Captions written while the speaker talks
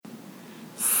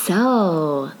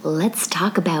So let's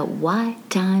talk what why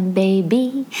time,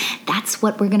 baby. That's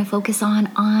what we're going to focus on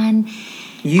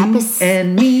you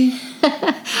and me.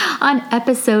 on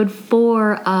episode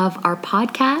 4 of our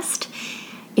podcast,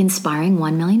 Inspiring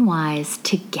 1 Million Whys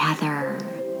Together.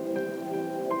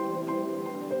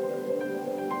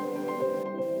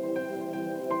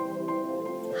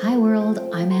 Hi world,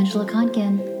 I'm Angela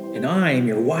Konkin. And I'm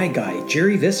your why guy,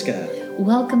 Jerry Visca.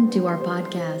 Welcome to our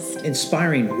podcast.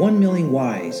 Inspiring 1 million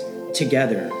whys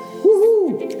together.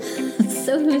 Woohoo!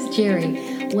 So who's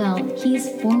Jerry? Well, he's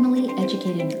formally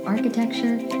educated in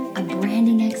architecture, a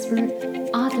branding expert,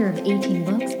 author of 18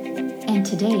 books, and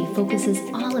today focuses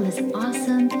all of his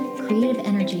awesome creative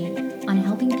energy on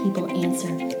helping people answer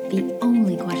the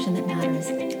only question that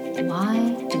matters.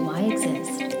 Why do I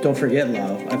exist? Don't forget,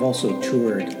 love, I've also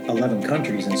toured 11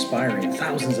 countries inspiring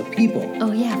thousands of people.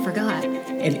 Oh yeah, I forgot.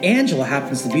 And Angela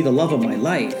happens to be the love of my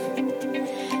life.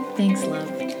 Thanks, love.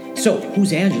 So,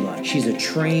 who's Angela? She's a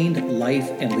trained life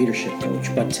and leadership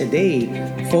coach, but today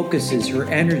focuses her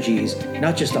energies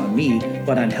not just on me,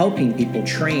 but on helping people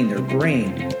train their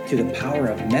brain through the power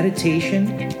of meditation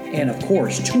and, of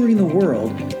course, touring the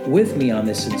world with me on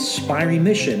this inspiring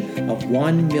mission of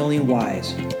 1 million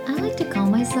whys. I like to call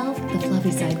myself the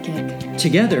fluffy sidekick.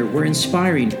 Together, we're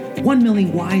inspiring 1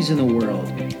 million whys in the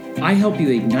world. I help you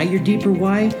ignite your deeper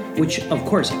why, which, of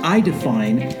course, I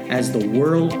define as the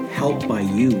world helped by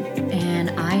you. And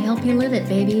I help you live it,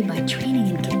 baby, by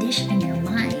training and conditioning your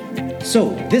mind.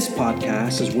 So, this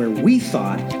podcast is where we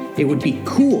thought it would be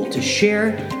cool to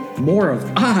share more of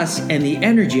us and the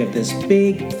energy of this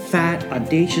big, fat,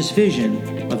 audacious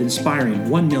vision of inspiring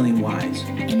 1 million whys.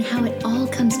 And how it all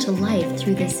comes to life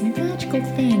through this magical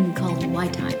thing called Why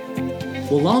Time.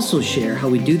 We'll also share how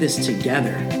we do this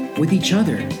together with each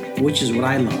other, which is what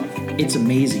I love. It's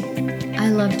amazing. I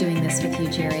love doing this with you,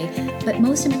 Jerry. But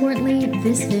most importantly,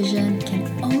 this vision can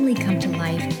only come to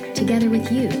life together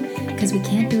with you because we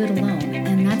can't do it alone.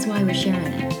 And that's why we're sharing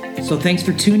it. So thanks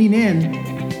for tuning in.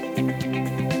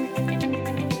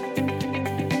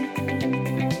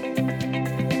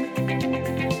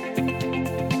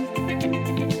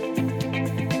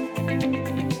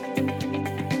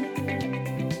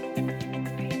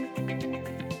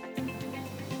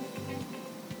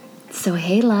 So,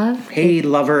 hey, love. Hey,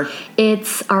 lover.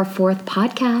 It's our 4th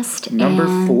podcast. Number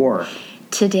and 4.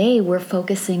 Today, we're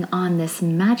focusing on this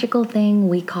magical thing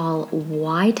we call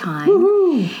Why Time.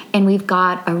 Woohoo! And we've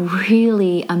got a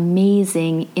really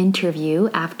amazing interview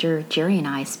after Jerry and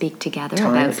I speak together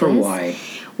about for this. why.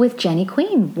 With Jenny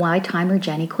Queen, Why Timer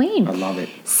Jenny Queen. I love it.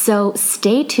 So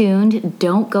stay tuned.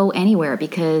 Don't go anywhere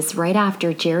because right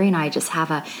after Jerry and I just have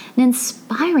an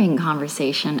inspiring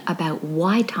conversation about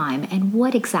why time and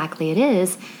what exactly it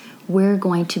is, we're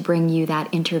going to bring you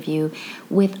that interview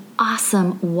with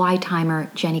awesome Why Timer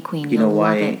Jenny Queen. You know You'll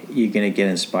why love it. you're going to get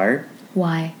inspired?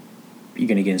 Why? You're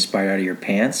going to get inspired out of your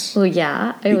pants? Well,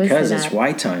 yeah. Because it's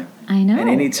why time. I know. And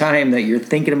any time that you're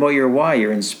thinking about your why,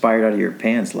 you're inspired out of your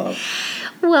pants, love.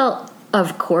 Well,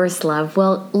 of course, love.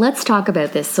 Well, let's talk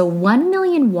about this. So 1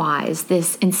 million whys,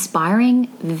 this inspiring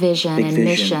vision Big and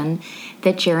vision. mission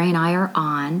that Jerry and I are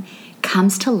on,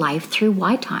 comes to life through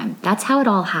Why Time. That's how it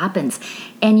all happens.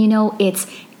 And you know, it's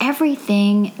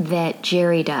everything that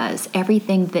Jerry does,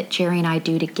 everything that Jerry and I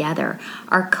do together,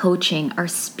 our coaching, our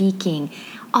speaking,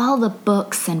 all the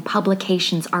books and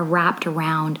publications are wrapped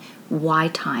around Why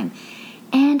Time.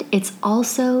 And it's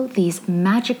also these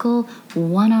magical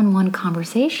one-on-one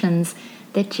conversations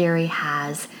that Jerry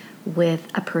has with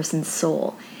a person's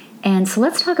soul. And so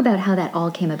let's talk about how that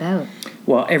all came about.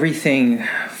 Well, everything,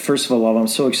 first of all, love, I'm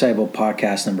so excited about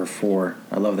podcast number 4.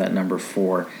 I love that number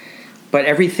 4. But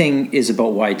everything is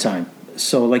about why time.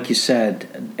 So like you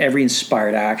said, every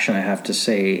inspired action, I have to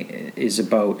say, is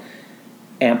about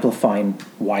amplifying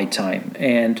why time.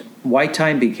 And why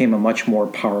time became a much more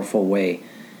powerful way.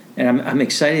 And I'm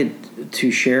excited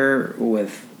to share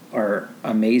with our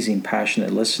amazing,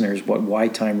 passionate listeners what why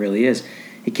time really is.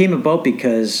 It came about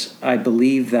because I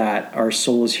believe that our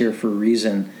soul is here for a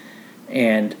reason,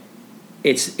 and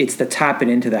it's the tapping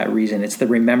into that reason. It's the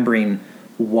remembering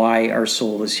why our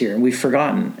soul is here, and we've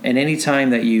forgotten. And any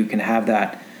time that you can have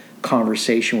that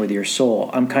conversation with your soul,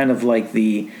 I'm kind of like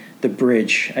the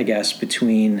bridge, I guess,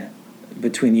 between the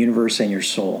universe and your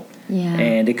soul. Yeah.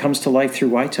 And it comes to life through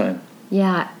why time.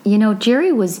 Yeah, you know,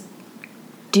 Jerry was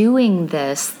doing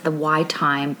this, the Why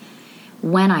Time,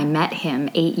 when I met him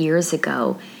 8 years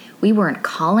ago. We weren't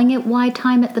calling it Why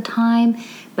Time at the time,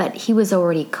 but he was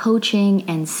already coaching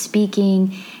and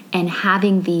speaking and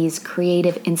having these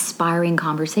creative, inspiring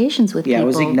conversations with people. Yeah, it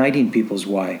was igniting people's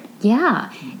why.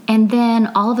 Yeah. And then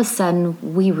all of a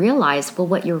sudden we realize, well,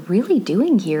 what you're really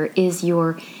doing here is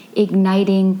you're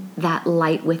igniting that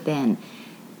light within,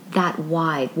 that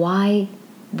why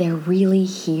they're really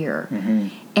here. Mm-hmm.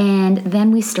 And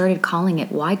then we started calling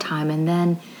it Why Time. And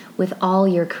then with all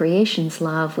your creations,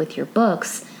 love, with your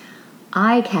books,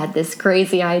 I had this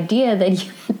crazy idea that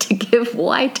you had to give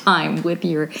Why Time with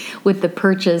the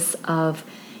purchase of,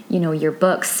 your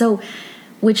books. So,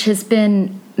 which has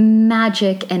been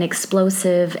magic and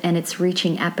explosive, and it's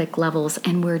reaching epic levels,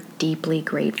 and we're deeply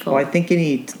grateful. Well, I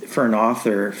think for an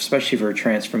author, especially for a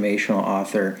transformational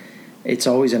author, it's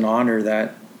always an honor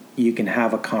that you can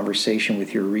have a conversation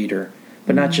with your reader,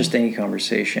 but not just any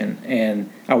conversation. And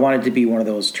I wanted to be one of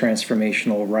those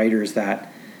transformational writers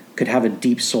that could have a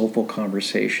deep, soulful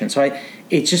conversation. So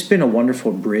it's just been a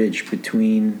wonderful bridge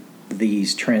between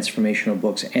these transformational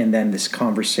books and then this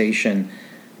conversation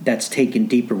that's taken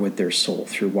deeper with their soul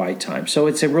through Why Time. So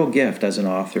it's a real gift as an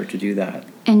author to do that.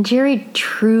 And Jerry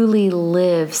truly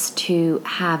lives to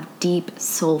have deep,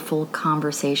 soulful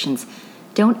conversations.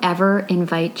 Don't ever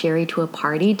invite Jerry to a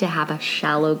party to have a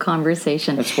shallow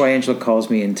conversation. That's why Angela calls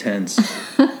me intense.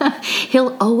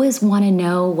 He'll always want to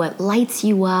know what lights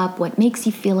you up, what makes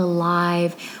you feel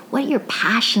alive, what you're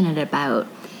passionate about.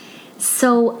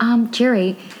 So,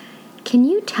 Jerry, can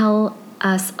you tell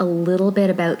us a little bit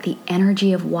about the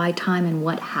energy of Why Time and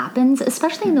what happens,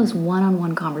 especially in those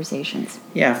one-on-one conversations?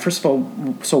 Yeah, first of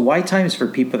all, so Why Time is for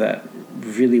people that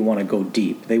really want to go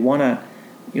deep. They want to,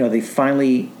 they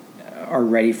finally are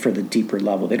ready for the deeper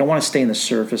level. They don't want to stay in the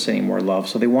surface anymore, love.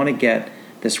 So they want to get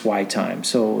this Why Time.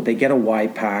 So they get a Why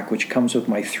pack, which comes with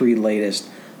my 3 latest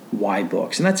Why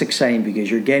books. And that's exciting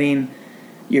because you're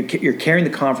carrying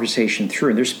the conversation through.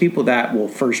 And there's people that will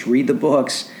first read the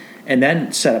books and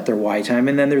then set up their Why Time.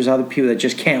 And then there's other people that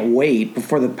just can't wait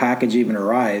before the package even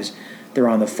arrives. They're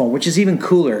on the phone, which is even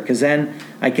cooler because then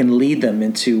I can lead them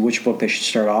into which book they should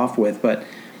start off with. But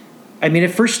I mean,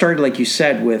 it first started, like you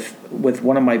said, with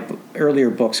one of my earlier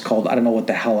books called I Don't Know What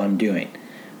the Hell I'm Doing,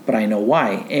 but I Know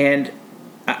Why. And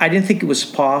I didn't think it was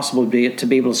possible to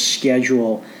be able to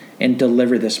schedule and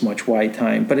deliver this much Why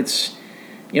Time. But it's,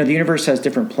 the universe has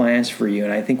different plans for you.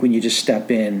 And I think when you just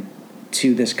step in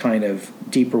to this kind of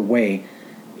deeper way,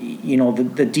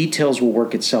 the details will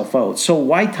work itself out. So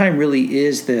Why Time really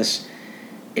is this.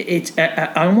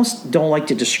 I almost don't like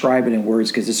to describe it in words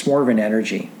because it's more of an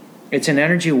energy. It's an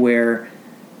energy where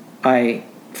I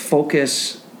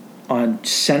focus on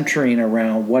centering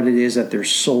around what it is that their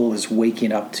soul is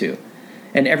waking up to.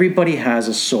 And everybody has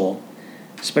a soul,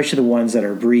 especially the ones that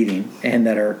are breathing and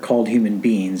that are called human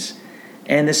beings.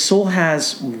 And the soul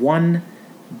has one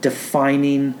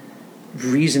defining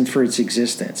reason for its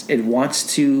existence. It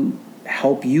wants to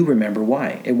help you remember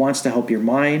why. It wants to help your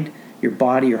mind, your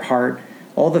body, your heart,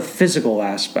 all the physical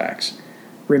aspects.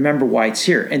 Remember why it's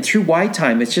here. And through Why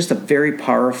Time, it's just a very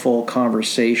powerful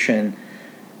conversation.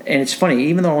 And it's funny,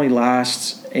 even though it only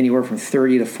lasts anywhere from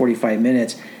 30 to 45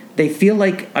 minutes, they feel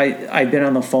like I've been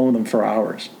on the phone with them for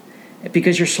hours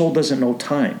because your soul doesn't know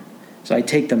time. So I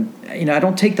take them, I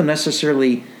don't take them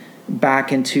necessarily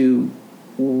back into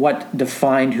what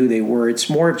defined who they were. It's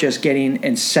more of just getting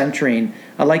and centering.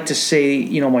 I like to say,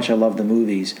 how much I love the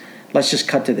movies. Let's just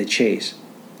cut to the chase.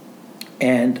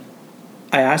 And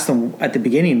I asked them at the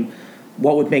beginning,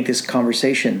 what would make this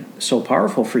conversation so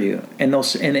powerful for you? And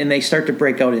they start to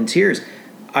break out in tears.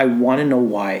 I want to know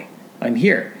why I'm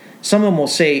here. Some of them will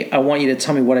say, I want you to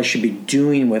tell me what I should be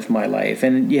doing with my life.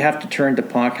 And you have to turn to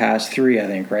podcast 3, I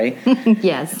think, right?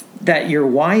 Yes. That your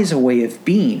why is a way of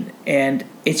being. And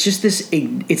it's just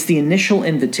it's the initial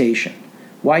invitation.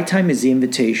 Why Time is the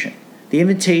invitation. The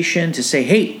invitation to say,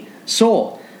 hey,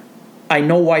 soul, I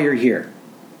know why you're here.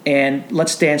 And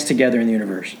let's dance together in the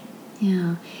universe.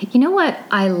 Yeah. You know what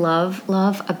I love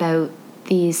about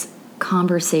these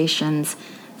conversations?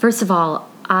 First of all,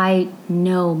 I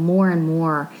know more and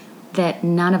more that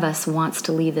none of us wants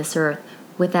to leave this earth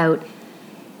without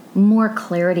more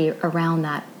clarity around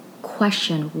that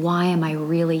question, why am I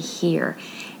really here?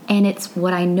 And it's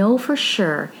what I know for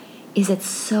sure is it's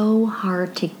so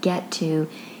hard to get to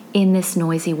in this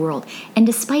noisy world. And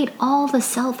despite all the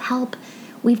self-help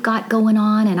we've got going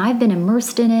on, and I've been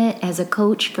immersed in it as a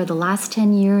coach for the last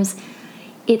 10 years,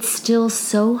 it's still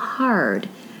so hard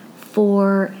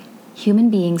for human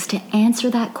beings to answer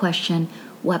that question,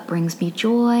 what brings me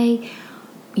joy?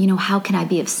 How can I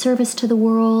be of service to the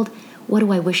world? What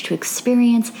do I wish to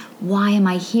experience? Why am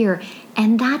I here?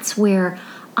 And that's where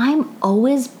I'm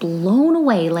always blown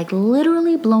away, like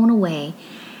literally blown away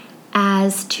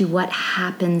as to what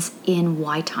happens in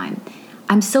Why Time.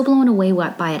 I'm so blown away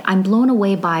by it. I'm blown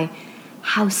away by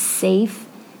how safe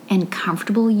and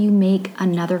comfortable you make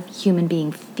another human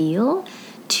being feel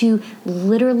to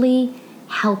literally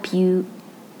help you,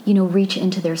 reach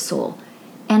into their soul.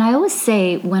 And I always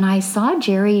say, when I saw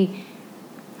Jerry,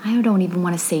 I don't even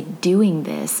want to say doing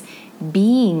this,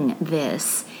 being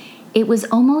this, it was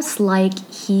almost like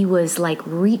he was like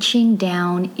reaching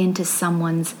down into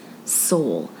someone's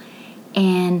soul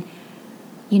and,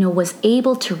 was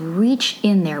able to reach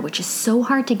in there, which is so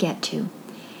hard to get to.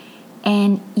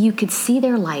 And you could see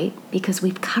their light because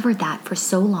we've covered that for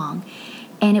so long.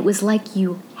 And it was like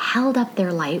you held up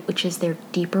their light, which is their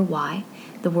deeper why,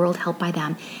 the world held by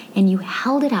them, and you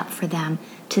held it up for them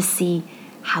to see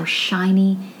how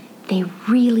shiny they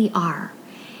really are.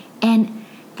 And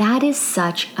that is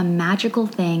such a magical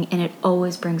thing, and it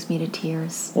always brings me to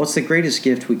tears. Well, it's the greatest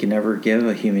gift we can ever give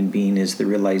a human being is the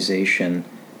realization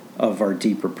of our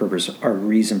deeper purpose, our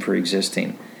reason for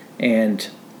existing. And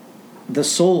the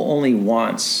soul only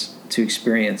wants to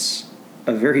experience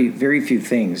a very, very few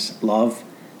things: love,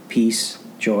 peace,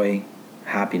 joy,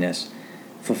 happiness,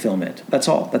 fulfillment. That's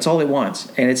all. That's all it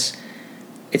wants. And it's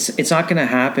not going to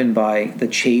happen by the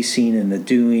chasing and the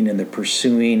doing and the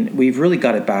pursuing. We've really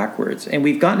got it backwards. And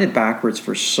we've gotten it backwards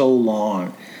for so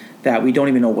long that we don't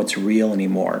even know what's real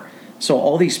anymore. So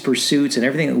all these pursuits and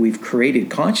everything that we've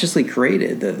created, consciously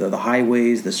created, the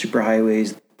highways, the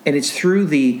superhighways, and it's through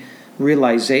the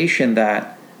realization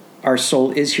that our soul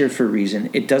is here for a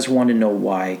reason. It does want to know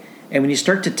why. And when you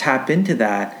start to tap into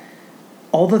that,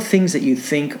 all the things that you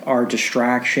think are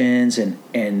distractions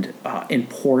and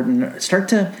important start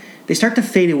to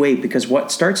fade away, because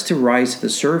what starts to rise to the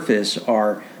surface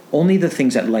are only the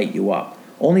things that light you up,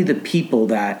 only the people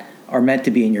that are meant to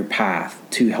be in your path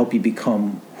to help you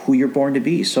become who you're born to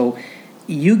be. So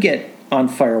you get on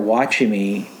fire watching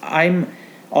me. I'm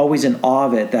always in awe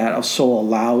of it, that a soul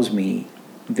allows me,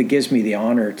 that gives me the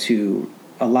honor to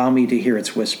allow me to hear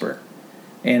its whisper.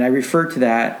 And I refer to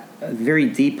that very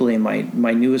deeply in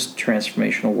my newest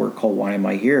transformational work called Why Am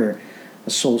I Here? A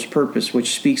Soul's Purpose,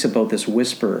 which speaks about this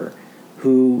whisperer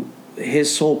who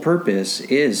his sole purpose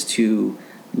is to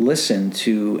listen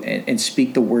to and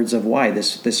speak the words of why,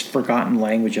 this forgotten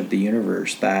language of the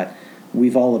universe that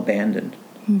we've all abandoned.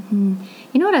 Mm-hmm.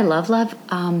 You know what I love, love?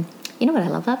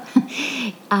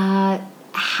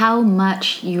 How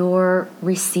much you're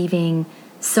receiving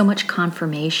so much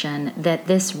confirmation that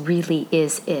this really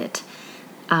is it.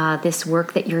 This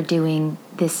work that you're doing,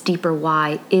 this deeper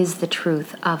why, is the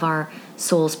truth of our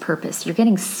soul's purpose. You're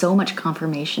getting so much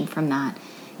confirmation from that.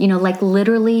 Like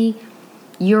literally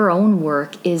your own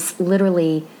work is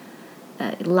literally,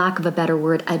 lack of a better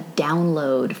word, a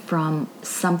download from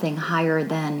something higher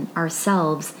than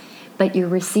ourselves, but you're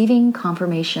receiving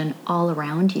confirmation all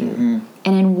around you, mm-hmm.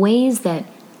 and in ways that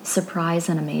surprise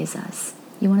and amaze us.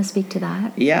 You want to speak to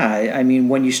that? Yeah, I mean,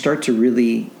 when you start to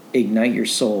really ignite your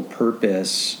soul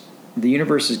purpose, the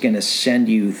universe is going to send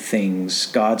you things.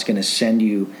 God's going to send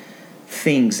you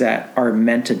things that are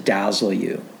meant to dazzle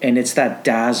you. And it's that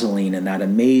dazzling and that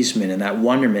amazement and that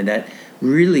wonderment that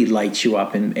really lights you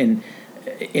up and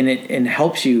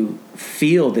helps you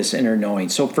feel this inner knowing.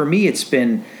 So for me, it's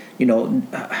been,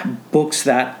 books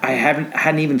that I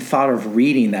hadn't even thought of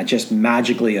reading that just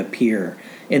magically appear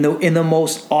in the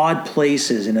most odd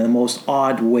places and in the most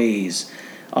odd ways.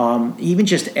 Even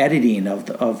just editing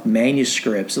of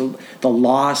manuscripts, the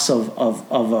loss of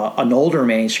an older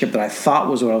manuscript that I thought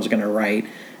was what I was going to write,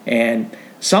 and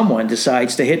someone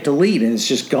decides to hit delete and it's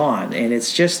just gone. And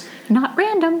it's just not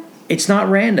random. It's not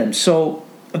random. So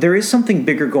there is something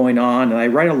bigger going on, and I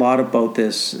write a lot about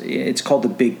this. It's called the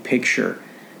big picture,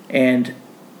 and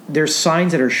there's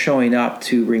signs that are showing up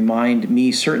to remind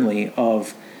me certainly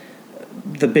of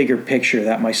the bigger picture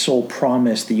that my soul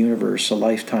promised the universe a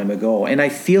lifetime ago. And I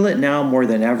feel it now more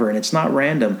than ever, and it's not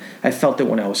random. I felt it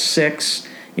when I was 6,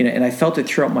 and I felt it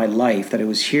throughout my life, that it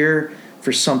was here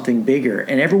for something bigger.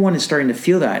 And everyone is starting to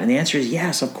feel that. And the answer is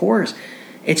yes, of course.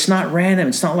 It's not random.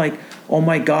 It's not like, oh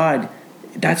my God,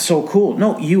 that's so cool.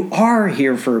 No, you are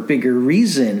here for a bigger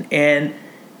reason, and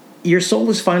your soul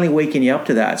is finally waking you up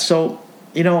to that. So,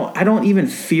 I don't even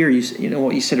fear,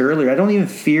 what you said earlier, I don't even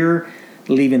fear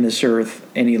leaving this earth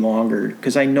any longer,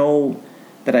 because I know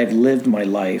that I've lived my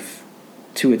life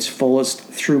to its fullest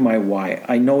through my why.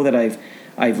 I know that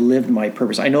I've lived my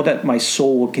purpose. I know that my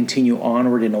soul will continue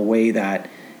onward in a way that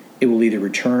it will either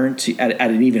return to at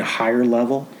an even higher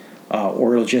level,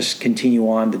 or it'll just continue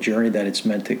on the journey that it's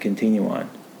meant to continue on.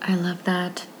 I love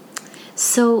that.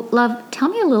 So, love, tell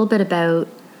me a little bit about,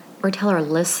 or tell our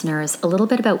listeners a little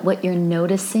bit about what you're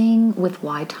noticing with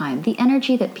Why Time, the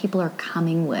energy that people are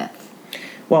coming with.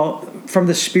 Well, from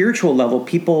the spiritual level,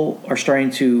 people are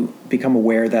starting to become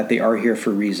aware that they are here for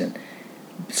a reason.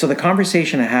 So the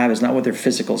conversation I have is not with their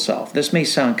physical self. This may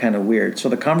sound kind of weird. So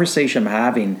the conversation I'm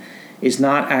having is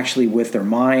not actually with their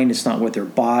mind. It's not with their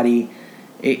body.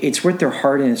 It's with their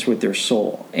heart and it's with their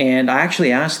soul. And I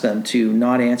actually ask them to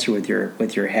not answer with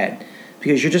your head,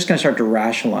 because you're just going to start to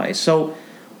rationalize. So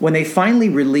when they finally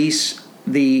release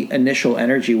the initial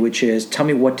energy, which is, tell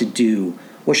me what to do,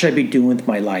 what should I be doing with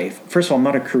my life? First of all, I'm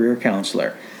not a career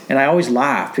counselor. And I always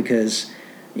laugh because,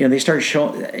 they start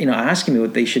asking me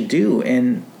what they should do,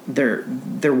 and their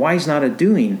why's not a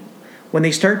doing. When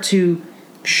they start to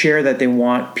share that they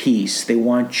want peace, they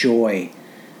want joy,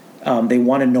 they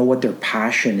want to know what their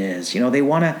passion is. They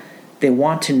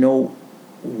want to know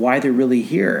why they're really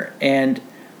here. And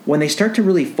when they start to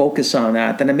really focus on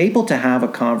that, then I'm able to have a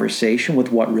conversation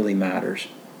with what really matters.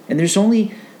 And there's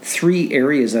only 3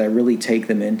 areas that I really take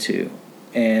them into.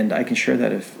 And I can share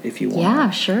that if you want. Yeah,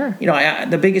 sure.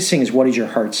 The biggest thing is, what is your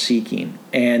heart seeking?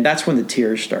 And that's when the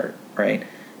tears start, right?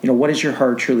 What is your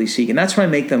heart truly seeking? That's when I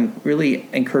make them, really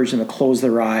encourage them to close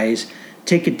their eyes,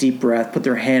 take a deep breath, put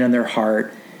their hand on their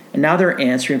heart. And now they're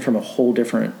answering from a whole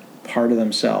different part of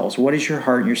themselves. What is your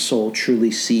heart and your soul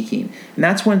truly seeking? And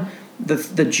that's when the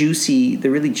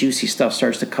really juicy stuff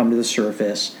starts to come to the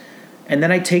surface. And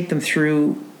then I take them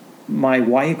through my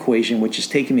why equation, which has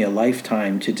taken me a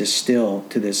lifetime to distill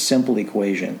to this simple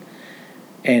equation.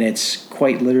 And it's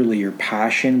quite literally your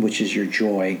passion, which is your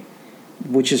joy,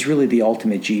 which is really the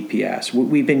ultimate GPS.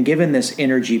 We've been given this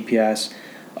inner GPS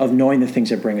of knowing the things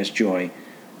that bring us joy,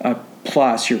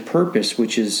 plus your purpose,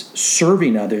 which is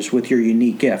serving others with your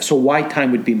unique gift. So why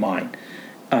time would be mine.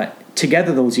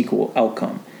 Together, those equal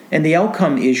outcome. And the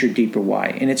outcome is your deeper why.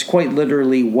 And it's quite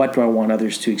literally, what do I want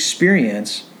others to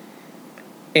experience?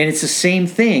 And it's the same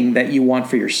thing that you want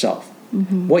for yourself.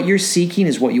 Mm-hmm. What you're seeking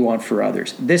is what you want for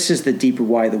others. This is the deeper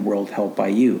why of the world helped by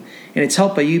you. And it's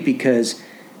helped by you because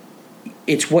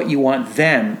it's what you want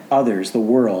them, others, the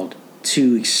world,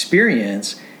 to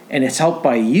experience. And it's helped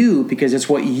by you because it's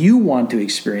what you want to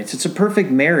experience. It's a perfect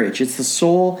marriage. It's the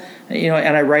soul,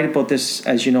 and I write about this,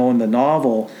 as you know, in the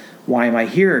novel, Why Am I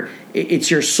Here? It's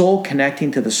your soul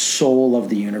connecting to the soul of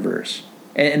the universe.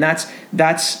 And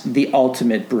that's the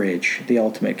ultimate bridge, the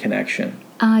ultimate connection.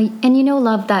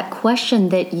 Love, that question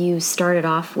that you started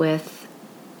off with,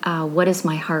 what is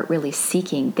my heart really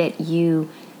seeking, that you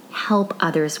help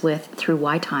others with through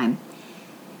Why Time?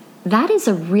 That is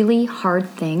a really hard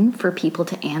thing for people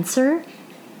to answer,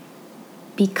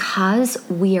 because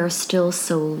we are still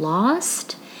so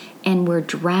lost and we're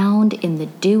drowned in the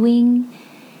doing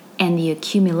and the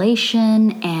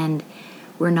accumulation, and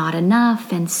we're not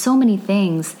enough, and so many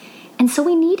things. And so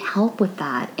we need help with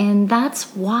that. And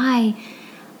that's why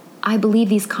I believe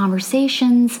these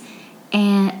conversations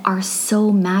are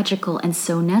so magical and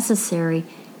so necessary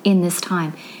in this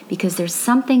time, because there's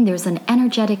an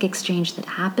energetic exchange that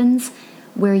happens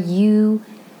where you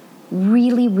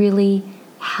really, really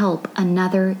help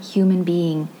another human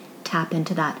being tap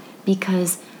into that,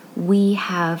 because we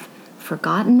have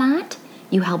forgotten that.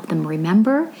 You help them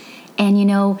remember.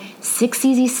 And 6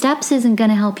 easy steps isn't going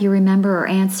to help you remember or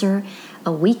answer.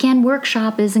 A weekend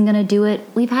workshop isn't going to do it.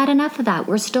 We've had enough of that.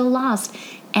 We're still lost.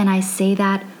 And I say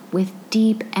that with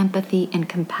deep empathy and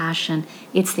compassion.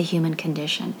 It's the human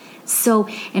condition. So,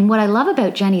 and what I love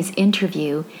about Jenny's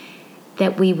interview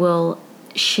that we will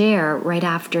share right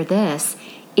after this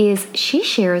is she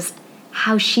shares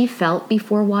how she felt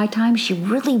before Why Time. She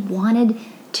really wanted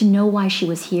to know why she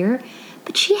was here,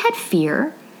 but she had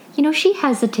fear. She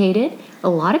hesitated. A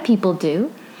lot of people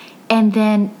do. And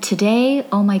then today,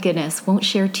 oh my goodness, won't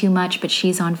share too much, but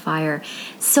she's on fire.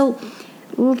 So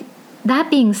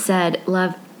that being said,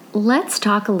 love, let's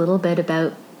talk a little bit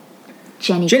about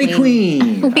Jenny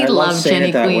Queen. We love saying Jenny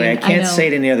it that Queen. way. I can't say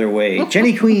it any other way.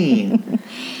 Jenny Queen.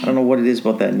 I don't know what it is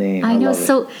about that name. I know. Love it.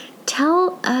 So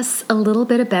tell us a little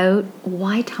bit about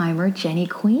Why Timer Jenny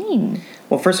Queen.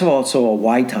 Well, first of all, so a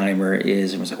Why Timer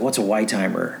is, what's a Why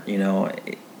Timer?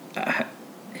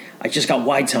 I just got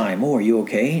Why Time. Oh, are you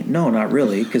okay? No, not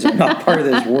really, because I'm not part of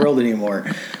this world anymore.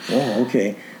 Oh,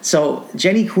 okay. So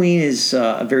Jenny Queen is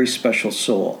a very special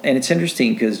soul. And it's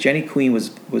interesting because Jenny Queen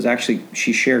was actually,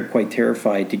 she shared quite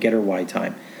terrified to get her Why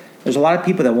Time. There's a lot of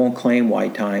people that won't claim Why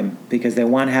Time because they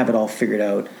want to have it all figured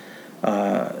out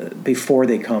before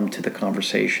they come to the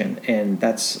conversation. And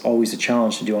that's always a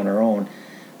challenge to do on her own.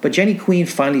 But Jenny Queen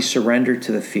finally surrendered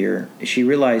to the fear. She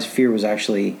realized fear was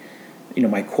actually,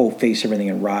 my quote, face everything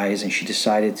and rise. And she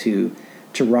decided to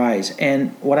rise.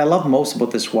 And what I love most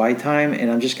about this Why Time,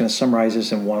 and I'm just going to summarize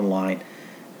this in one line.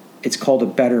 It's called A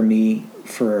Better Me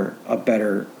for a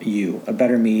Better You, a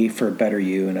better me for a better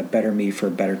you, and a better me for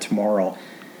a better tomorrow.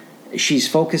 She's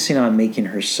focusing on making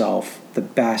herself the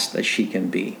best that she can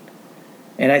be.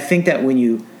 And I think that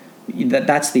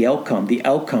that's the outcome. The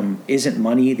outcome isn't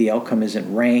money. The outcome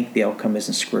isn't rank. The outcome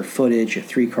isn't square footage, a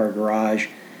 3-car garage.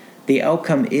 The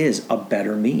outcome is a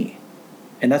better me.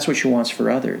 And that's what she wants for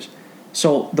others.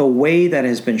 So the way that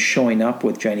has been showing up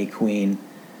with Jenny Queen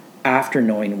after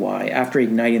knowing why, after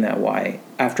igniting that why,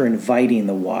 after inviting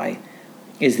the why,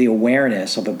 is the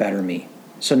awareness of a better me.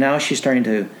 So now she's starting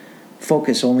to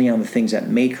focus only on the things that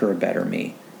make her a better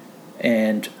me.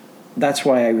 And that's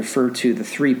why I refer to the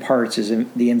 3 parts as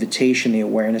the invitation, the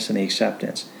awareness, and the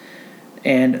acceptance.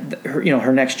 And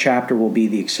her next chapter will be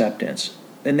the acceptance.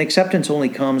 And the acceptance only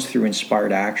comes through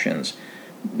inspired actions,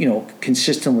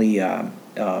 consistently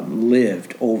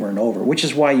lived over and over, which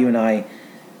is why you and I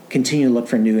continue to look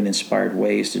for new and inspired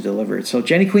ways to deliver it. So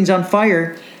Jenny Queen's on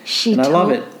fire, I love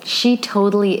it. She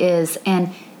totally is.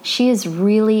 And she is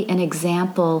really an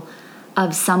example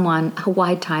of someone, a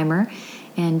Y-timer,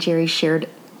 and Jerry shared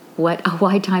what a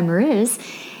Y-timer is,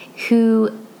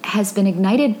 who has been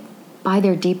ignited by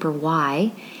their deeper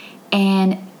why,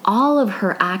 and all of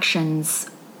her actions,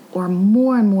 or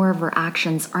more and more of her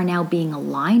actions, are now being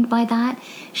aligned by that.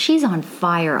 She's on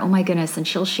fire. Oh my goodness, and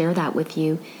she'll share that with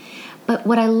you. But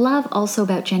what I love also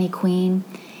about Jenny Queen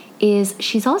is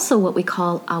she's also what we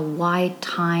call a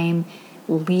Y-time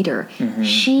leader.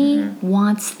 She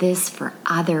wants this for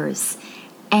others.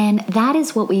 And that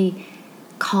is what we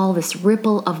call this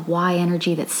ripple of Y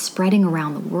energy that's spreading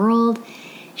around the world.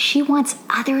 She wants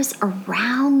others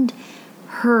around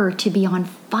her to be on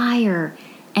fire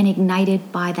and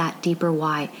ignited by that deeper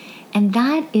why. And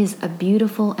that is a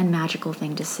beautiful and magical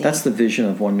thing to see. That's the vision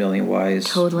of 1 million whys.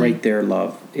 Totally. Right there,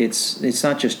 love. It's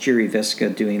not just Jerry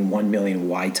Visca doing 1 million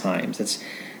why times.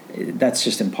 That's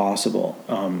just impossible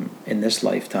in this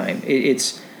lifetime.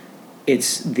 It's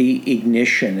the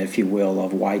ignition, if you will,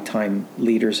 of Y-time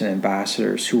leaders and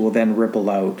ambassadors who will then ripple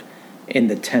out in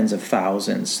the tens of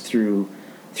thousands through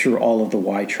all of the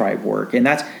Y tribe work. And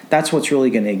that's what's really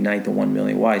going to ignite the 1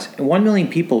 million whys. And 1 million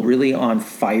people really on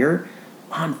fire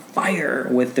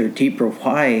with their deeper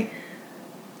why.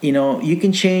 You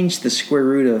can change the square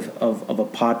root of a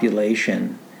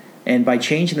population. And by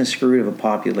changing the square root of a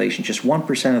population, just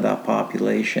 1% of that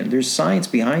population, there's science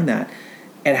behind that.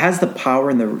 It has the power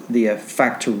and the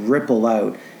effect to ripple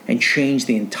out and change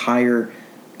the entire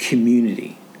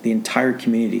community.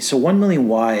 So 1 million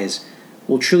whys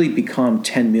will truly become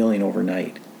 10 million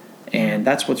overnight. And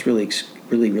that's what's really,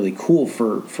 really, really cool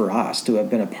for us to have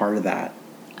been a part of that.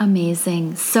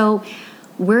 Amazing. So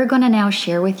we're going to now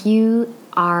share with you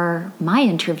my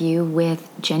interview with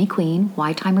Jenny Queen,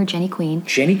 Y-timer Jenny Queen.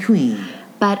 Jenny Queen.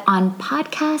 But on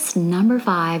podcast number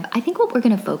 5, I think what we're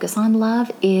going to focus on,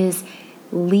 love, is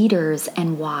leaders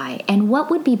and why, and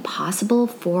what would be possible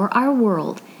for our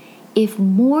world if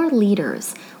more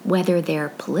leaders, whether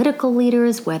they're political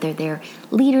leaders, whether they're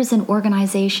leaders in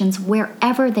organizations,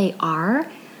 wherever they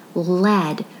are,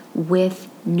 led with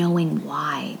knowing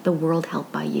why, the world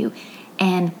held by you,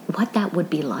 and what that would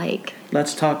be like.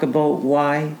 Let's talk about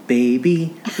why,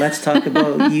 baby. Let's talk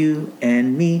about you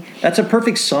and me. That's a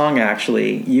perfect song,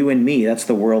 actually. You and me. That's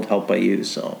the world helped by you.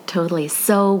 So totally.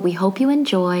 So we hope you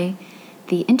enjoy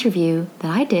the interview that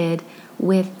I did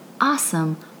with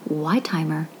awesome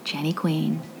Y-timer Jenny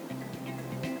Queen.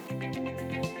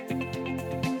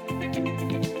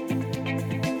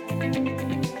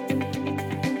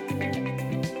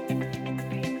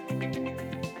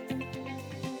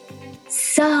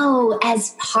 So,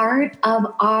 as part of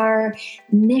our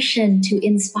mission to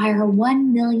inspire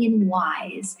 1 million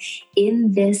whys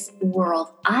in this world,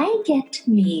 I get to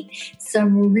meet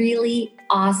some really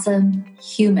awesome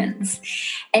humans.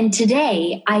 And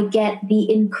today, I get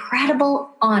the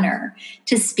incredible honor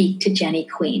to speak to Jenny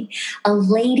Queen, a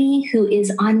lady who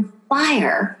is on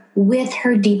fire with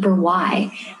her deeper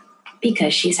why,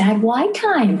 because she's had why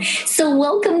time. So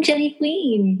welcome, Jenny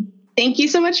Queen. Thank you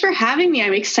so much for having me.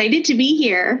 I'm excited to be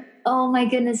here. Oh my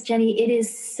goodness, Jenny, it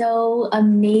is so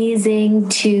amazing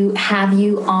to have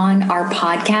you on our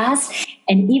podcast.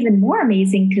 And even more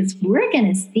amazing because we're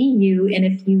going to see you in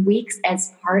a few weeks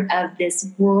as part of this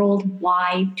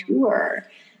worldwide tour.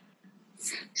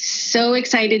 So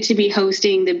excited to be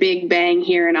hosting the Big Bang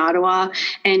here in Ottawa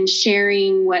and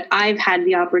sharing what I've had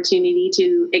the opportunity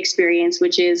to experience,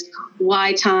 which is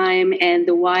Y time and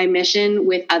the Y mission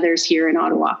with others here in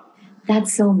Ottawa.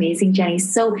 That's so amazing, Jenny.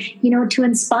 So, to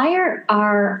inspire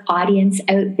our audience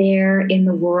out there in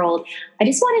the world, I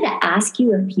just wanted to ask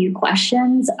you a few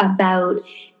questions about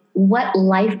what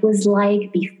life was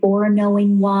like before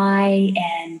knowing why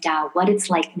and what it's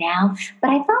like now. But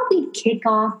I thought we'd kick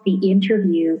off the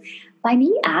interview by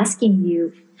me asking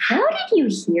you, how did you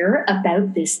hear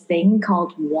about this thing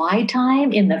called Why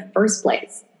Time in the first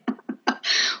place?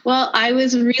 Well, I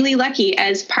was really lucky.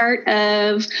 As part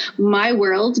of my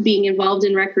world being involved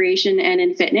in recreation and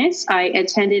in fitness, I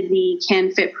attended the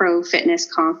CanFit Pro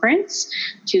Fitness Conference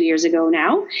 2 years ago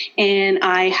now, and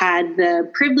I had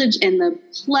the privilege and the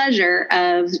pleasure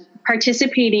of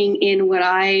participating in what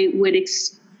I would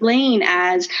explain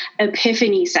as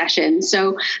epiphany sessions.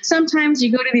 So sometimes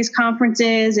you go to these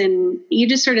conferences and you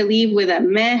just sort of leave with a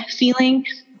meh feeling.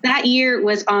 That year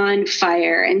was on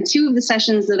fire. And two of the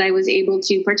sessions that I was able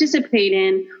to participate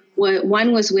in,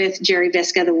 one was with Jerry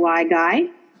Visca, the Why Guy.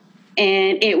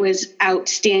 And it was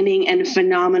outstanding and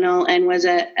phenomenal and was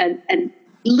a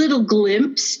little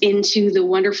glimpse into the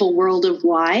wonderful world of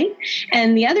why.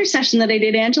 And the other session that I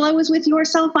did, Angela, was with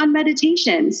yourself on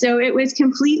meditation. So it was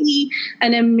completely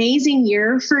an amazing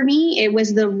year for me. It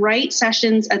was the right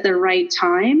sessions at the right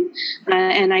time.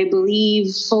 And I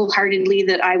believe full-heartedly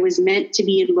that I was meant to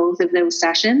be in both of those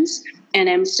sessions. And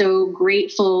I'm so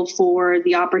grateful for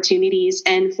the opportunities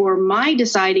and for my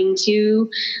deciding to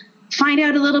find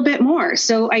out a little bit more.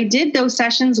 So I did those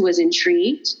sessions, was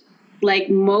intrigued.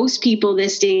 Like most people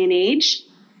this day and age,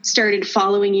 started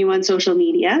following you on social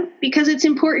media because it's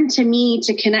important to me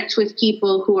to connect with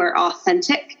people who are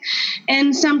authentic.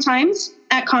 And sometimes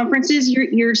at conferences,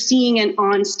 you're seeing an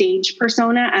on-stage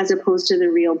persona as opposed to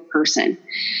the real person.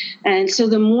 And so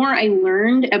the more I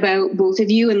learned about both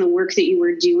of you and the work that you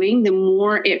were doing, the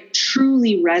more it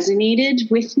truly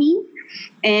resonated with me.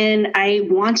 And I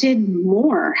wanted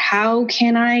more. How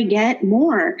can I get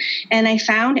more? And I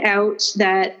found out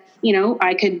that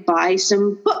I could buy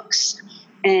some books.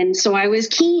 And so I was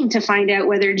keen to find out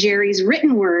whether Jerry's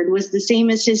written word was the same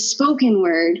as his spoken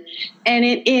word. And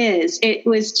it is. It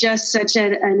was just such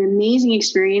an amazing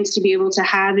experience to be able to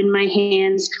have in my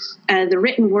hands the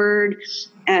written word,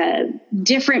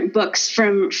 different books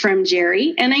from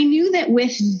Jerry. And I knew that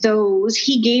with those,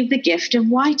 he gave the gift of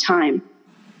Why Time.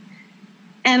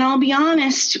 And I'll be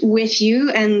honest with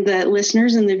you and the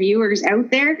listeners and the viewers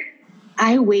out there,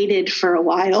 I waited for a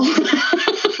while.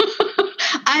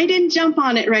 I didn't jump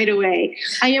on it right away.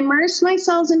 I immersed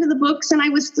myself into the books, and I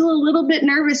was still a little bit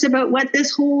nervous about what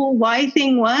this whole why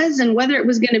thing was and whether it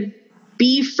was going to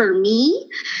be for me.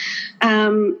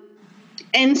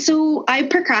 And so I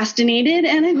procrastinated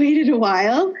and I waited a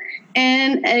while,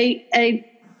 and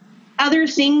other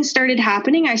things started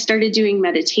happening. I started doing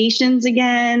meditations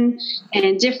again,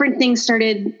 and different things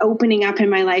started opening up in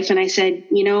my life. And I said,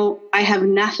 I have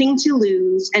nothing to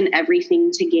lose and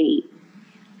everything to gain.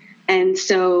 And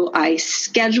so I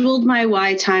scheduled my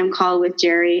Why Time call with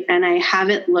Jerry, and I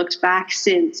haven't looked back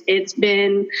since. It's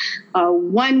been a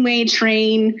one-way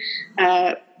train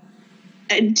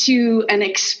to an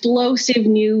explosive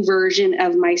new version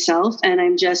of myself. And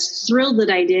I'm just thrilled that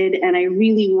I did. And I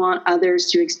really want others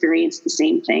to experience the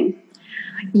same thing.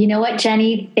 You know what,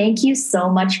 Jenny? Thank you so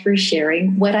much for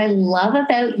sharing. What I love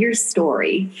about your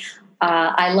story,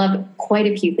 I love quite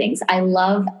a few things. I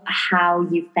love how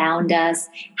you found us,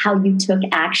 how you took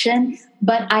action,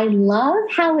 but I love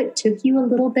how it took you a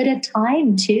little bit of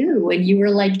time too. And you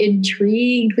were like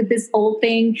intrigued with this whole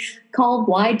thing called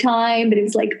Why Time. But it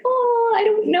was like, I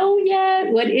don't know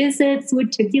yet. What is it? So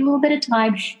it took you a little bit of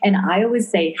time. And I always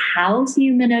say, how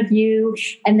human of you.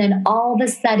 And then all of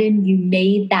a sudden you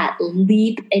made that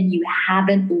leap and you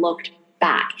haven't looked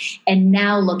back. And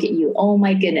now look at you. Oh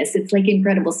my goodness. It's like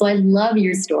incredible. So I love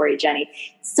your story, Jenny.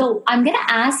 So I'm going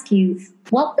to ask you,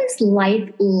 what was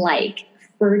life like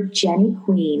for Jenny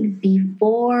Queen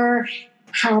before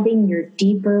having your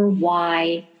deeper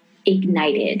why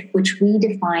ignited, which we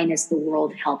define as the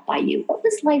world helped by you? What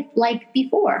was life like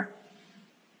before?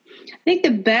 I think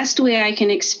the best way I can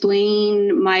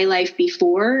explain my life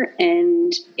before,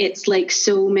 and it's like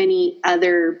so many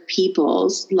other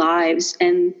people's lives,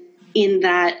 and in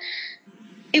that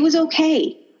it was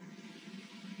okay,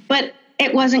 but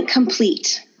it wasn't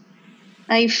complete.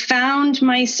 I found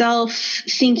myself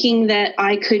thinking that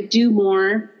I could do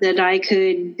more, that I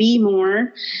could be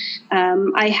more.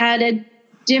 I had a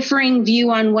differing view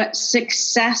on what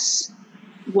success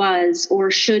was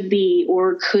or should be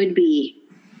or could be.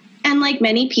 And like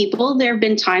many people, there have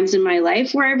been times in my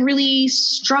life where I've really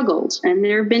struggled, and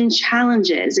there have been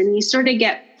challenges, and you sort of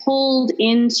get pulled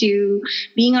into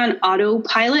being on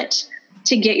autopilot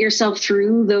to get yourself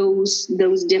through those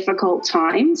difficult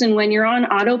times. And when you're on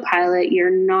autopilot,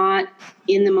 you're not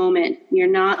in the moment. You're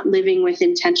not living with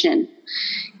intention.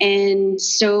 And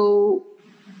so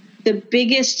the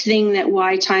biggest thing that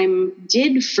Why Time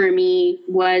did for me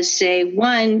was say,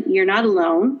 1, you're not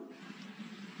alone.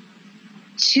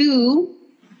 2,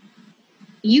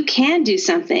 you can do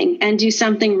something and do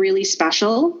something really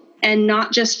special, and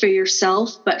not just for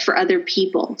yourself, but for other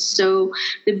people. So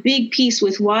the big piece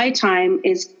with Why Time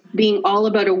is being all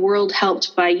about a world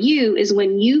helped by you is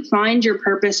when you find your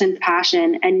purpose and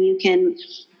passion and you can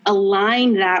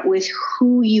align that with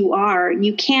who you are,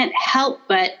 you can't help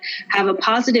but have a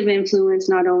positive influence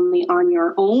not only on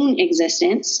your own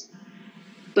existence,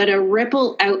 but a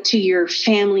ripple out to your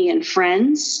family and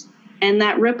friends. And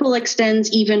that ripple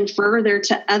extends even further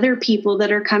to other people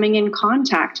that are coming in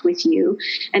contact with you.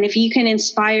 And if you can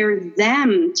inspire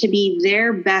them to be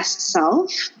their best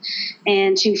self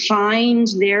and to find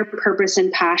their purpose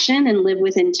and passion and live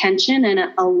with intention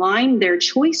and align their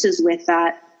choices with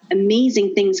that,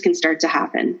 amazing things can start to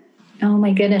happen. Oh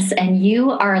my goodness. And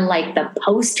you are like the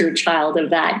poster child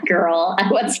of that, girl.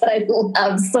 That's what I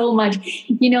love so much.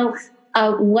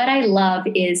 What I love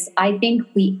is I think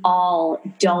we all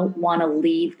don't want to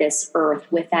leave this earth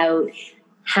without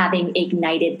having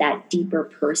ignited that deeper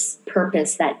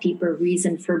purpose, that deeper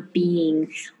reason for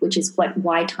being, which is what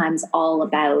Why Time's all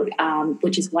about,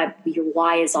 which is what your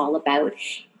why is all about.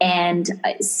 And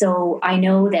so I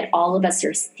know that all of us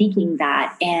are seeking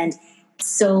that. And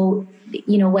so,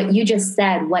 what you just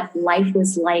said, what life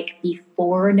was like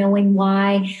before knowing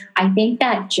why, I think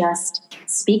that just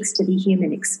speaks to the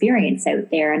human experience out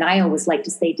there. And I always like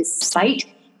to say, despite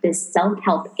this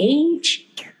self-help age,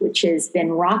 which has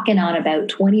been rocking on about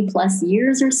 20 plus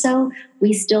years or so,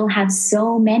 we still have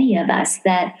so many of us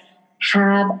that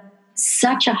have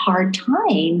such a hard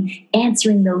time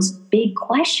answering those big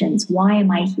questions. Why am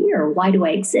I here? Why do I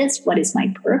exist? What is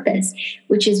my purpose?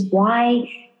 Which is why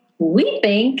we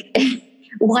think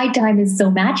Why Time is so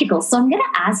magical. So I'm going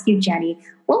to ask you, Jenny,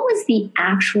 what was the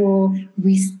actual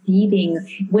receiving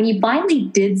when you finally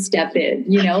did step in,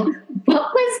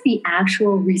 what was the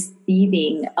actual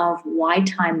receiving of Why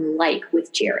Time like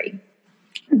with Jerry?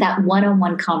 That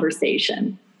one-on-one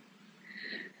conversation.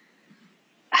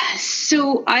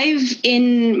 So I've,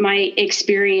 in my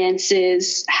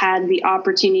experiences, had the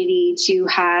opportunity to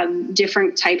have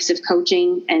different types of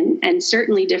coaching and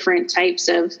certainly different types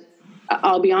of,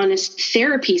 I'll be honest,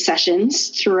 therapy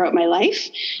sessions throughout my life,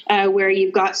 where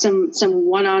you've got some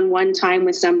one-on-one time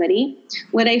with somebody.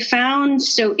 What I found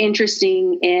so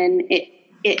interesting in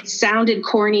it sounded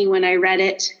corny when I read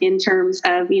it in terms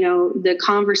of, the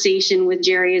conversation with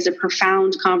Jerry is a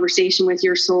profound conversation with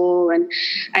your soul. And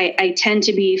I tend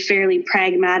to be fairly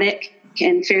pragmatic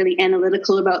and fairly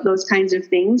analytical about those kinds of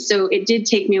things. So it did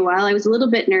take me a while. I was a little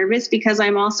bit nervous because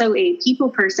I'm also a people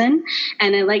person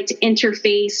and I like to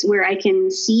interface where I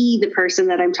can see the person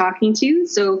that I'm talking to.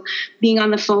 So being on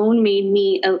the phone made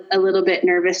me a little bit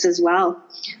nervous as well.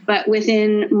 But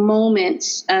within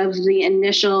moments of the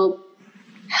initial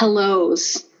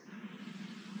hellos,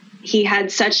 he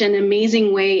had such an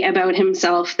amazing way about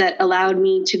himself that allowed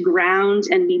me to ground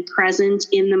and be present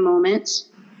in the moment.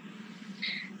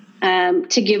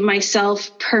 To give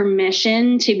myself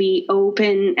permission to be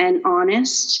open and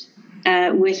honest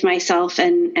with myself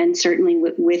and certainly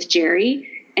with Jerry.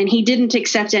 And he didn't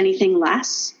accept anything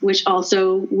less, which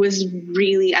also was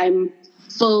really, I'm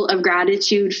full of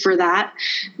gratitude for that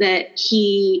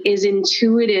he is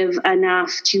intuitive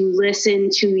enough to listen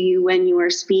to you when you are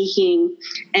speaking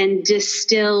and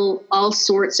distill all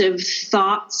sorts of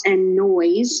thoughts and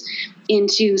noise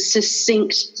into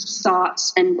succinct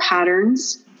thoughts and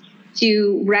patterns,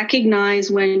 to recognize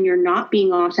when you're not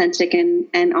being authentic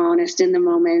and honest in the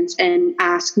moment and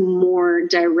ask more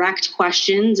direct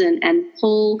questions and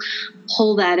pull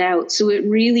that out. So it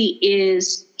really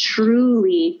is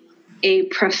truly a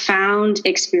profound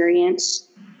experience.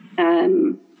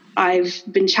 I've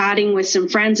been chatting with some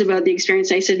friends about the experience.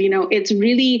 I said, it's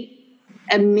really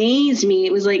amazed me.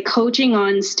 It was like coaching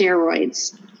on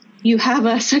steroids. You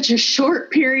have such a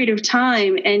short period of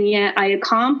time, and yet I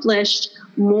accomplished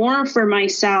more for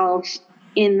myself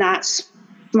in that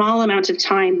small amount of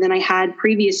time than I had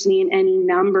previously in any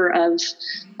number of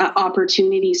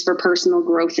opportunities for personal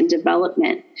growth and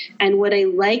development. And what I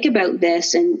like about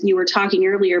this, and you were talking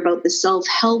earlier about the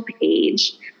self-help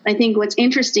age, I think what's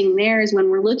interesting there is when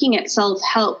we're looking at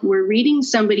self-help, we're reading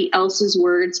somebody else's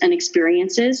words and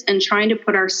experiences and trying to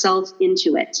put ourselves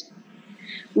into it.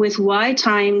 With Why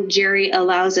Time, Jerry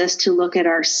allows us to look at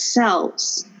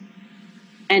ourselves.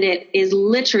 And it is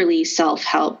literally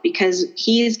self-help because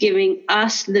he is giving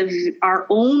us our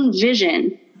own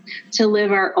vision to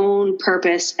live our own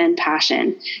purpose and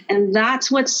passion. And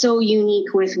that's what's so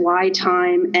unique with Why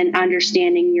Time and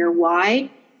understanding your why,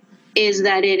 is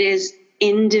that it is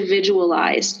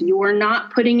individualized. You're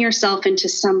not putting yourself into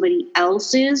somebody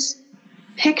else's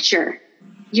picture.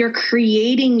 You're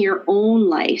creating your own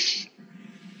life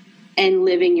and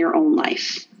living your own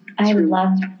life. I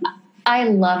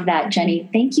love that, Jenny.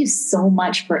 Thank you so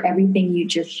much for everything you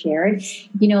just shared.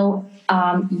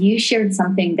 You shared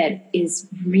something that is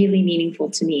really meaningful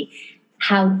to me.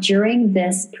 How during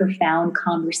this profound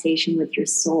conversation with your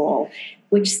soul,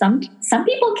 which some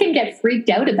people can get freaked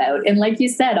out about. And like you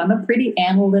said, I'm a pretty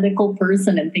analytical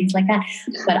person and things like that.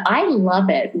 But I love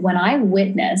it when I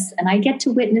witness, and I get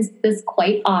to witness this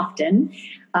quite often,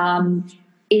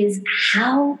 is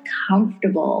how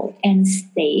comfortable and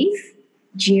safe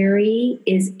Jerry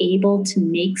is able to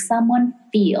make someone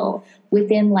feel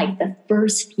within like the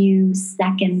first few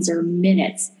seconds or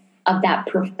minutes of that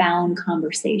profound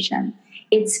conversation.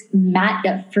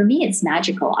 For me, it's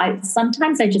magical.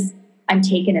 Sometimes I'm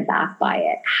taken aback by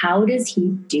it. How does he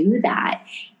do that?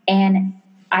 And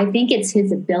I think it's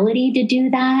his ability to do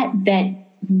that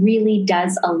really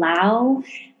does allow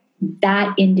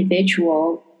that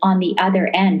individual on the other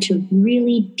end to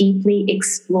really deeply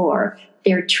explore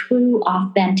their true,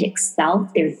 authentic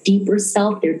self, their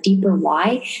deeper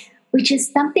why, which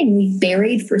is something we've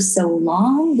buried for so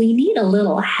long. We need a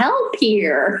little help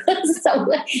here.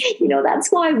 So,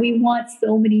 that's why we want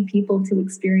so many people to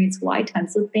experience why time.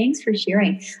 So thanks for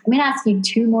sharing. I'm going to ask you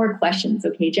 2 more questions.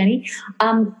 Okay, Jenny.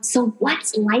 So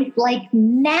what's life like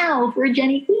now for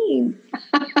Jenny Queen?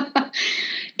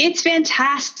 It's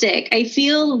fantastic. I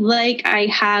feel like I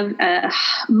have a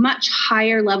much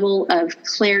higher level of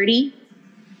clarity.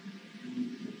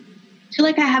 I feel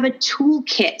like I have a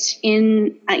toolkit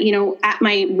at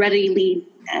my readily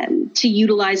to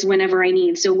utilize whenever I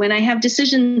need. So when I have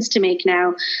decisions to make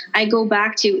now, I go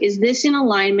back to, is this in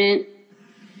alignment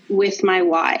with my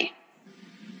why?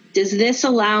 Does this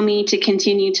allow me to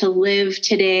continue to live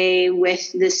today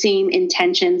with the same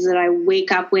intentions that I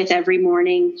wake up with every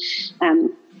morning?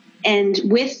 And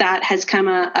with that has come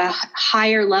a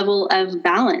higher level of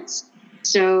balance.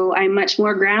 So I'm much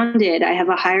more grounded. I have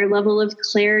a higher level of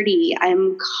clarity.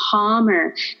 I'm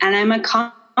calmer, and I'm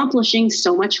accomplishing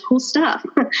so much cool stuff.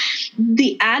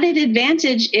 The added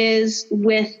advantage is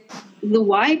with the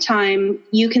why time,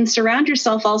 you can surround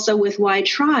yourself also with why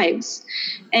tribes.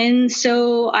 And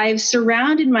so I've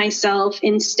surrounded myself,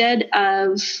 instead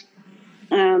of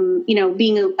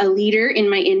being a leader in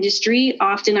my industry.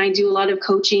 Often I do a lot of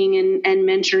coaching and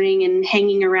mentoring and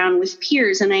hanging around with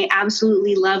peers, and I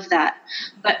absolutely love that.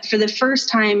 But for the first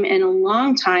time in a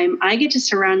long time, I get to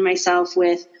surround myself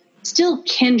with still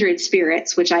kindred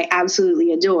spirits, which I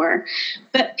absolutely adore,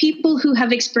 but people who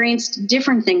have experienced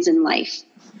different things in life,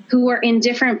 who are in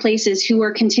different places, who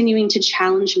are continuing to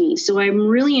challenge me. So I'm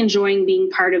really enjoying being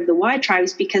part of the Why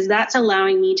Tribes, because that's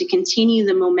allowing me to continue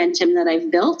the momentum that I've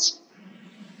built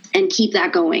and keep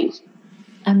that going.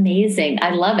 Amazing.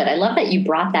 I love it. I love that you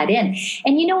brought that in.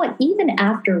 And you know what, even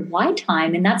after Why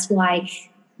Time, and that's why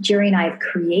Jerry and I have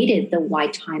created the Why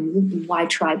Time, Why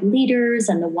Tribe leaders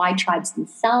and the Why Tribes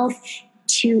themselves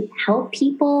to help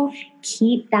people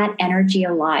keep that energy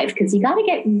alive. Because you got to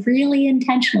get really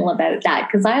intentional about that.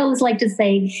 Because I always like to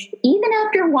say, even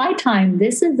after Why Time,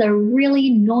 this is a really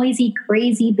noisy,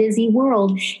 crazy, busy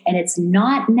world. And it's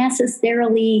not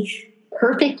necessarily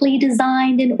perfectly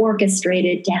designed and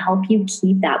orchestrated to help you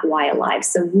keep that why alive.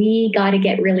 So we got to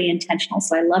get really intentional.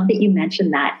 So I love that you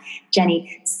mentioned that,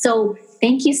 Jenny. So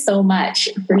thank you so much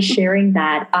for sharing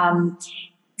that.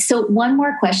 So one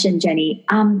more question, Jenny.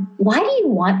 Why do you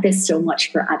want this so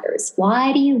much for others?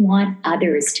 Why do you want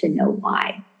others to know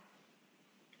why?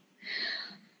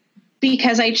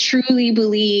 Because I truly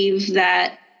believe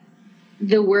that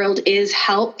the world is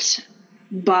helped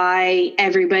by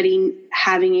everybody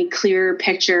having a clearer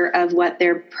picture of what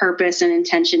their purpose and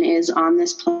intention is on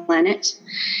this planet.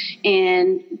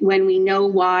 And when we know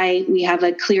why, we have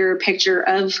a clearer picture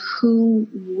of who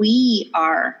we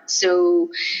are. So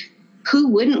who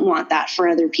wouldn't want that for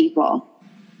other people?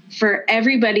 For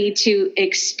everybody to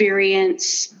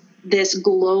experience this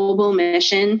global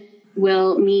mission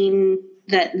will mean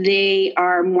that they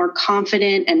are more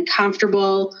confident and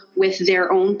comfortable with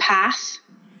their own path,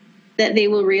 that they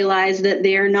will realize that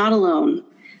they are not alone,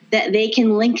 that they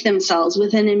can link themselves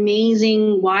with an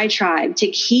amazing Why Tribe to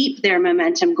keep their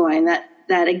momentum going, that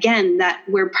again, that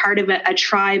we're part of a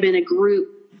tribe and a group,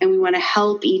 and we want to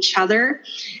help each other.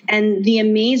 And the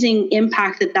amazing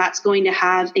impact that that's going to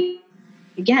have,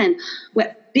 again,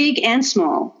 what big and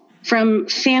small, from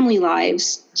family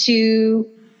lives to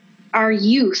our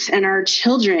youth and our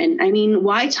children. I mean,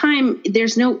 Why Time,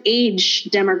 there's no age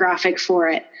demographic for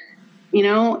it. You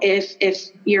know, if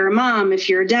you're a mom, if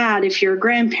you're a dad, if you're a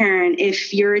grandparent,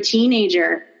 if you're a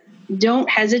teenager, don't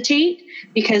hesitate,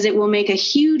 because it will make a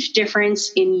huge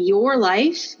difference in your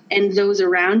life and those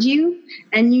around you.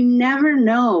 And you never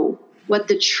know what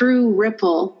the true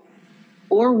ripple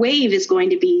or wave is going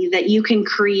to be that you can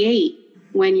create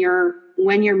when you're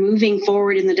moving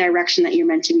forward in the direction that you're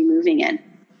meant to be moving in.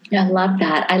 I love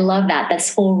that. I love that.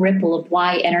 That's full ripple of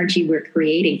why energy we're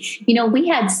creating. You know, we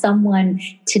had someone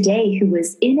today who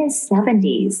was in his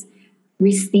 70s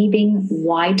receiving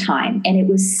Y time, and it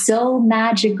was so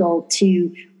magical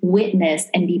to witness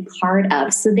and be part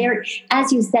of. So there,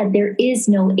 as you said, there is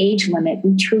no age limit.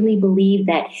 We truly believe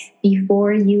that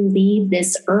before you leave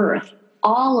this earth,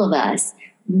 all of us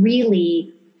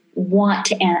really want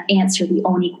to answer the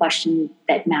only question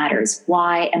that matters.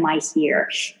 Why am I here?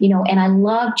 You know, and I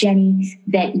love, Jenny,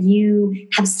 that you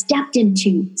have stepped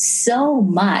into so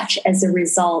much as a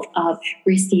result of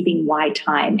receiving Y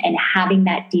time and having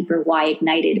that deeper why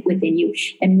ignited within you.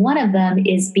 And one of them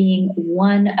is being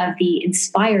one of the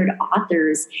inspired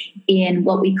authors in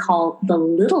what we call the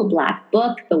Little Black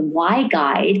Book, the Y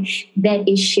Guide, that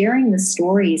is sharing the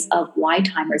stories of Y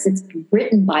timers. It's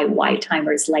written by Y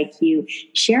timers like you,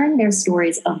 sharing their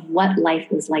stories of what life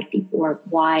was like before,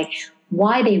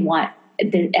 why they want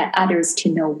the others to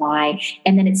know why.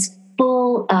 And then it's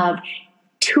full of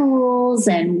tools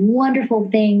and wonderful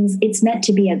things. It's meant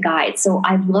to be a guide. So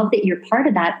I love that you're part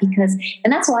of that,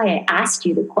 and that's why I asked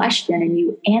you the question, and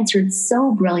you answered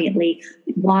so brilliantly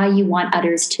why you want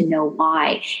others to know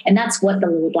why. And that's what the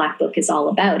Little Black Book is all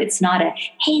about. It's not a,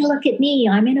 hey, look at me,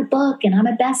 I'm in a book and I'm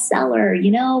a bestseller.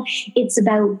 You know, it's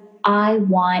about, I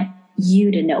want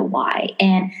you to know why.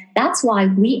 And that's why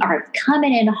we are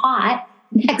coming in hot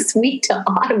next week to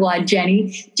Ottawa,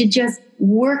 Jenny, to just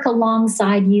work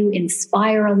alongside you,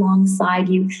 inspire alongside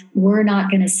you. We're not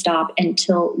going to stop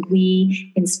until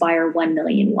we inspire 1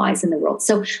 million Ys in the world.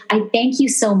 So I thank you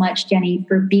so much, Jenny,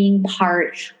 for being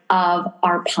part of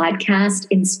our podcast,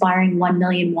 Inspiring 1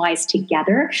 Million Ys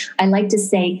Together. I like to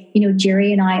say, you know,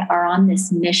 Jerry and I are on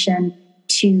this mission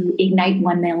to ignite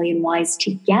 1 million Ys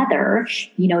together.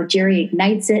 You know, Jerry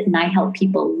ignites it and I help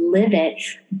people live it,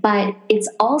 but it's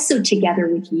also together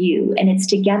with you, and it's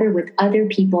together with other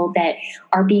people that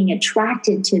are being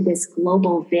attracted to this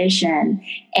global vision,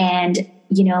 and,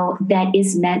 you know, that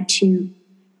is meant to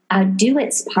do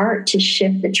its part to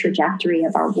shift the trajectory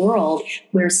of our world,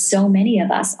 where so many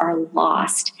of us are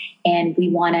lost, and we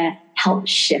want to help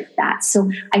shift that. So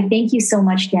I thank you so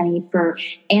much, Jenny, for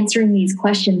answering these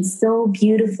questions so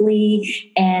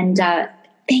beautifully. And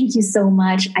thank you so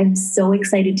much. I'm so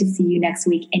excited to see you next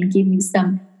week and give you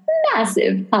some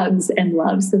massive hugs and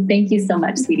love. So thank you so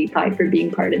much, Sweetie Pie, for being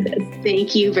part of this.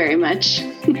 Thank you very much.